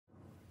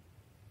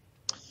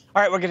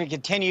All right, we're going to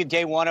continue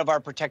day one of our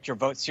Protect Your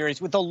Vote series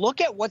with a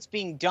look at what's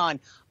being done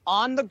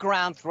on the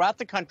ground throughout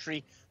the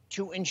country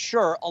to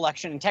ensure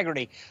election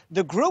integrity.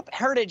 The group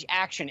Heritage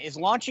Action is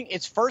launching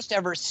its first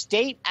ever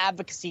state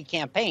advocacy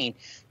campaign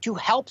to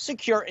help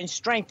secure and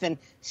strengthen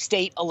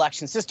state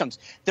election systems.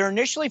 They're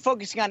initially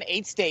focusing on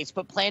 8 states,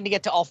 but plan to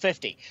get to all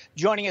 50.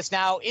 Joining us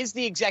now is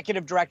the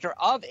executive director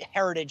of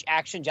Heritage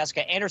Action,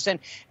 Jessica Anderson,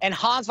 and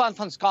Hans von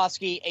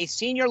Spakovsky, a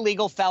senior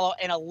legal fellow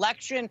and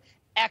election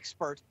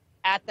expert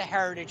at the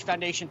Heritage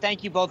Foundation.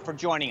 Thank you both for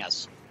joining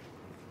us.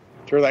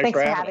 Sure, thanks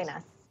for having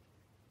us.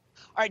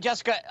 All right,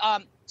 Jessica,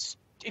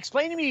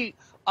 explain to me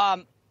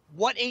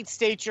what 8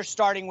 states you're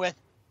starting with,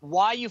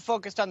 why you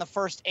focused on the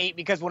first 8,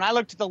 because when I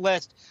looked at the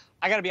list,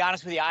 I got to be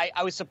honest with you,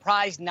 I was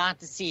surprised not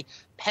to see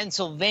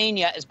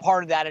Pennsylvania as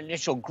part of that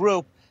initial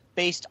group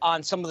based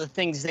on some of the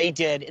things they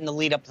did in the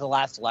lead up to the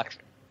last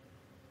election.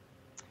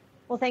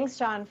 Well, thanks,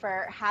 John,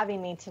 for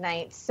having me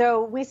tonight.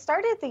 So we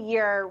started the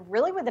year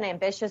really with an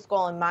ambitious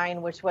goal in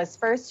mind, which was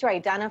first to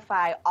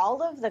identify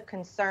all of the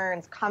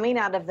concerns coming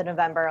out of the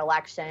November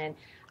election,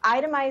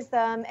 itemize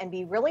them, and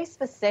be really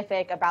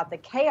specific about the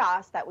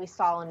chaos that we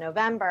saw in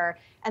November,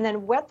 and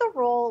then what the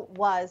role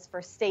was for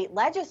state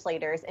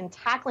legislators in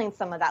tackling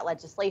some of that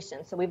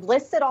legislation. So we've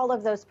listed all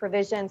of those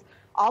provisions,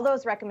 all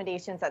those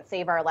recommendations at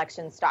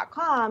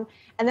saveourelections.com,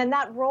 and then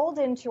that rolled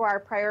into our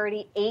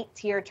priority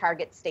 8-tier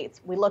target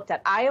states. We looked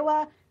at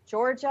Iowa,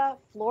 Georgia,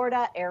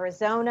 Florida,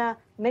 Arizona,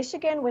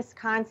 Michigan,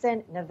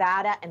 Wisconsin,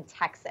 Nevada, and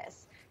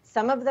Texas.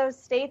 Some of those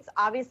states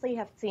obviously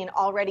have seen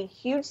already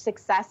huge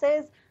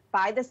successes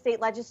by the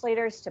state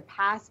legislators to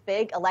pass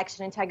big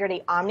election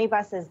integrity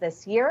omnibuses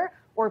this year,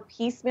 or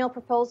piecemeal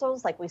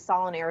proposals like we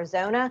saw in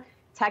Arizona.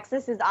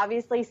 Texas is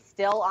obviously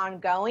still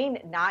ongoing,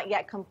 not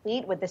yet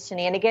complete with the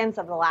shenanigans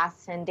of the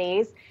last 10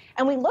 days.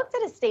 And we looked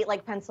at a state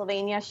like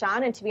Pennsylvania,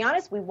 Sean, and to be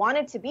honest, we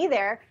wanted to be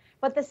there,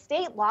 but the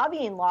state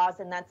lobbying laws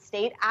in that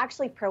state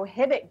actually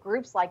prohibit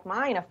groups like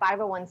mine, a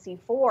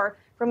 501c4,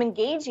 from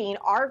engaging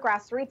our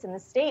grassroots in the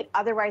state.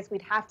 Otherwise,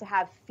 we'd have to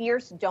have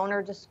fierce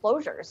donor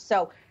disclosures.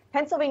 So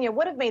Pennsylvania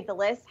would have made the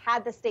list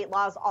had the state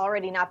laws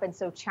already not been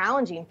so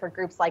challenging for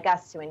groups like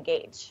us to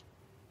engage.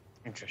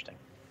 Interesting.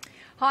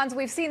 Hans,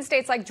 we've seen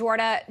states like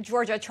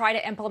Georgia try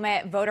to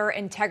implement voter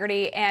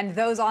integrity, and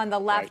those on the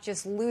left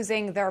just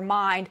losing their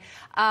mind.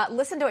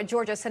 Listen to what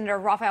Georgia Senator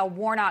Raphael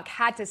Warnock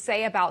had to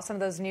say about some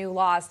of those new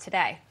laws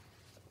today.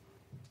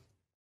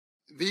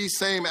 These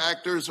same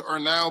actors are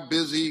now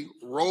busy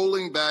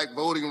rolling back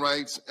voting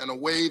rights in a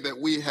way that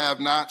we have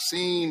not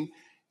seen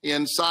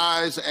in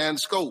size and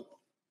scope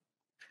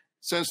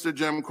since the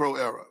Jim Crow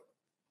era.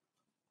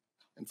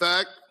 In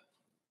fact,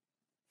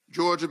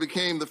 Georgia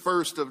became the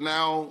first of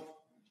now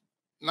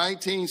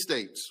 19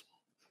 states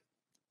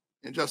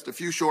in just a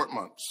few short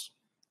months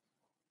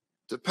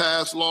to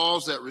pass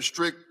laws that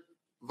restrict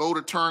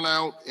voter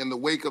turnout in the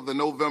wake of the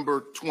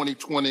November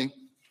 2020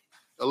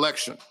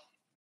 election.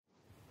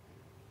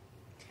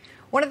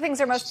 One of the things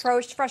they're most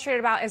frustrated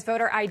about is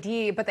voter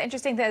ID. But the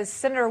interesting thing is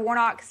Senator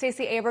Warnock,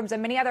 Stacey Abrams,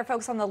 and many other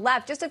folks on the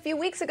left just a few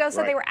weeks ago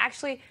said they were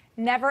actually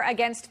never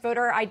against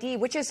voter ID,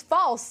 which is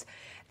false.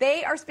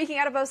 They are speaking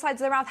out of both sides of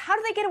their mouth. How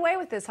do they get away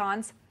with this,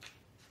 Hans?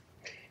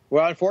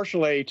 Well,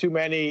 unfortunately, too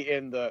many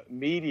in the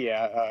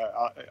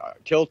media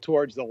tilt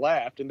towards the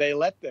left, and they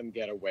let them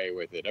get away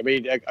with it. I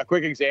mean, a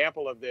quick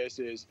example of this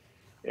is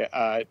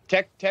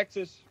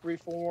Texas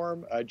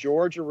reform,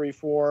 Georgia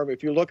reform.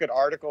 If you look at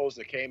articles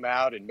that came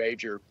out in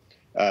major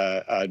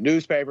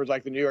newspapers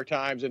like the New York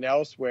Times and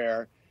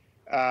elsewhere,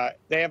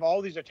 they have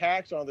all these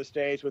attacks on the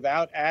states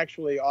without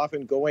actually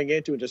often going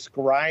into and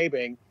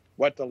describing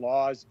what the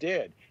laws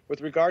did.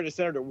 With regard to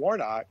Senator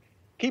Warnock,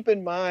 keep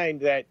in mind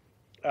that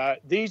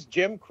these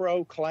Jim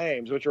Crow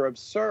claims, which are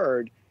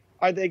absurd,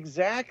 are the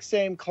exact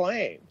same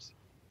claims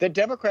that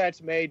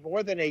Democrats made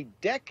more than a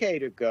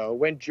decade ago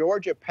when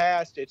Georgia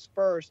passed its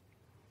first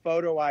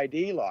photo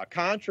ID law.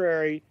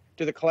 Contrary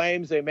to the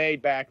claims they made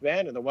back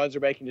then and the ones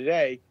they're making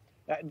today,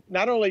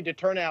 not only did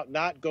turnout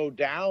not go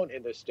down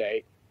in the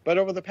state, but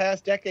over the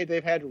past decade,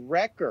 they've had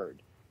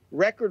record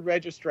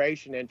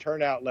registration and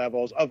turnout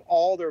levels of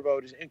all their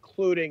voters,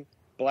 including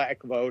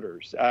black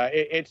voters.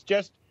 It's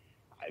just,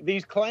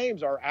 these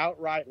claims are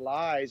outright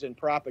lies and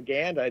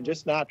propaganda and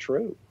just not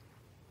true.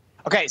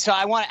 Okay, so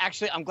I want to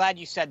actually, I'm glad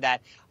you said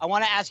that. I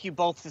want to ask you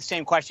both the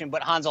same question,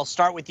 but Hans, I'll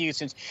start with you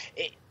since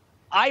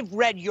I've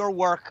read your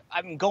work.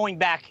 I'm going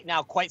back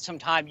now quite some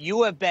time.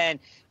 You have been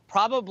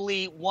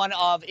probably one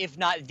of, if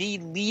not the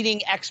leading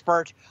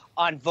expert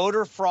on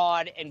voter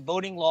fraud and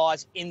voting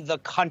laws in the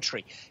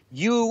country.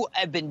 You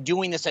have been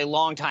doing this a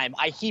long time.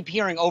 I keep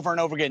hearing over and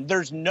over again,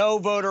 there's no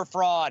voter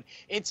fraud.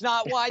 It's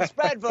not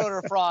widespread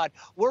voter fraud.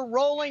 We're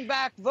rolling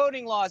back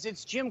voting laws.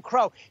 It's Jim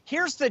Crow.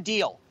 Here's the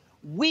deal.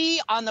 We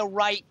on the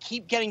right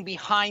keep getting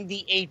behind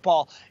the 8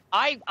 ball.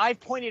 I've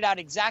pointed out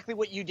exactly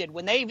what you did.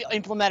 When they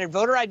implemented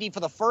voter ID for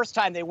the first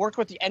time, they worked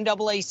with the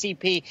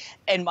NAACP,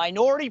 and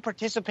minority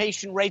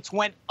participation rates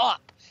went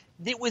up.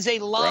 It was a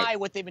lie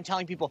what they've been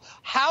telling people.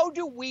 How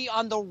do we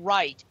on the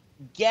right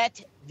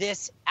get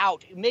this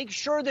out. Make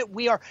sure that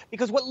we are,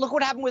 because look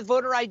what happened with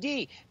voter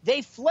ID.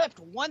 They flipped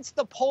once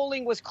the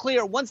polling was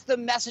clear, once the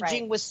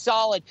messaging was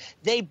solid,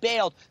 they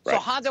bailed. So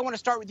Hans, I want to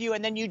start with you,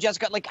 and then you,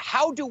 Jessica. Like,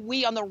 how do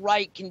we on the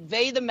right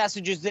convey the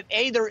messages that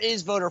A, there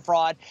is voter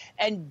fraud,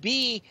 and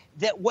B,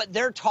 that what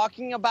they're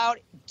talking about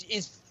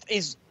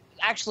is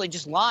actually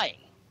just lying?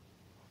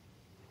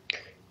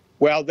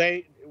 Well,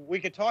 we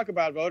could talk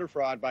about voter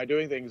fraud by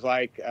doing things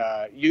like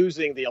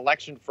using the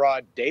election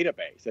fraud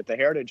database at the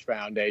Heritage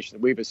Foundation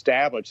that we've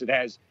established. It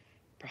has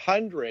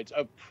hundreds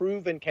of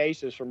proven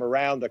cases from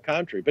around the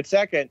country. But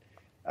second,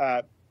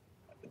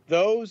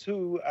 those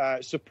who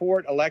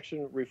support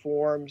election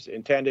reforms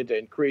intended to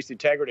increase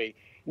integrity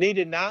need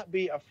to not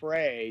be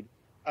afraid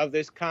of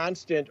this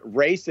constant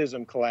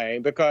racism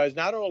claim, because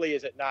not only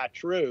is it not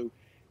true,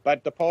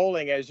 but the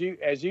polling, as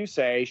you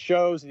say,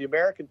 shows the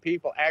American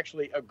people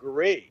actually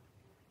agree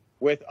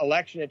with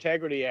election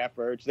integrity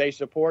efforts. They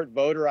support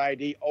voter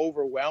ID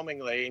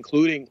overwhelmingly,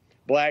 including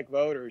black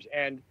voters.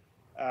 And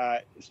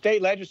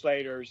state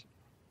legislators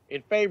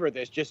in favor of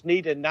this just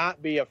need to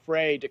not be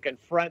afraid to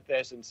confront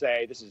this and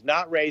say, this is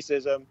not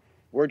racism.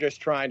 We're just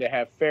trying to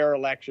have fair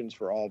elections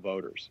for all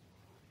voters.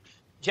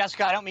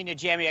 Jessica, I don't mean to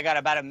jam you. I got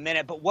about a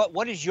minute, but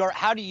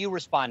how do you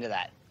respond to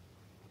that?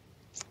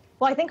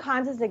 Well, I think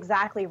Hans is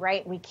exactly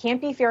right. We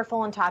can't be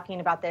fearful in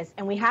talking about this,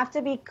 and we have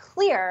to be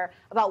clear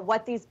about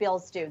what these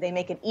bills do. They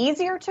make it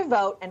easier to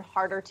vote and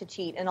harder to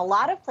cheat. In a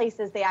lot of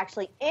places, they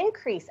actually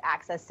increase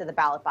access to the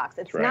ballot box.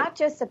 It's not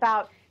just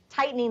about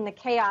tightening the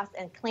chaos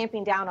and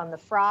clamping down on the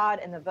fraud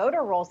and the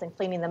voter rolls and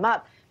cleaning them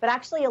up, but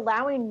actually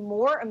allowing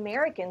more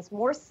Americans,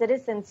 more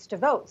citizens to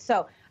vote.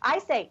 So I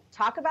say,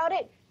 talk about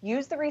it,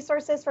 use the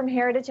resources from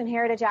Heritage and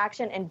Heritage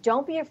Action, and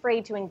don't be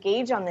afraid to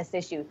engage on this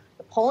issue.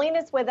 The polling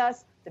is with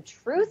us. The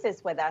truth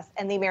is with us,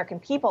 and the American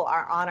people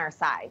are on our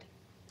side.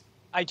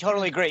 I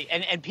totally agree.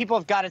 And people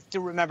have got to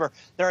remember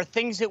there are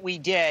things that we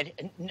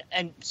did,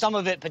 and some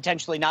of it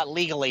potentially not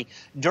legally,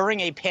 during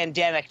a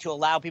pandemic to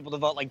allow people to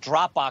vote, like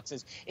drop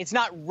boxes. It's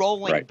not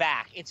rolling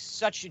back. It's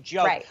such a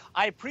joke.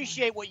 I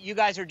appreciate what you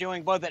guys are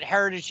doing, both at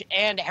Heritage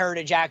and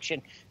Heritage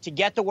Action, to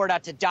get the word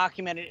out, to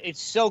document it. It's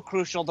so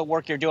crucial, the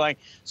work you're doing.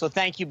 So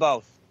thank you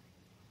both.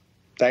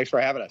 Thanks for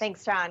having us.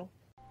 Thanks, John.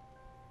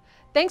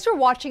 Thanks for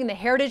watching the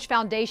Heritage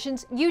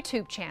Foundation's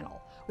YouTube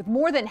channel. With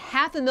more than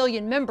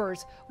 500,000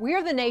 members, we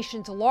are the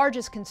nation's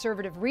largest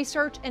conservative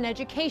research and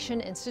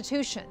education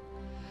institution.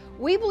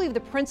 We believe the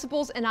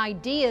principles and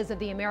ideas of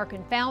the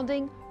American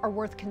founding are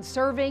worth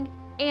conserving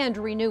and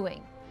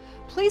renewing.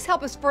 Please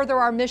help us further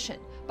our mission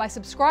by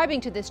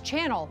subscribing to this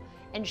channel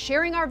and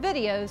sharing our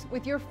videos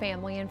with your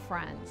family and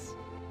friends.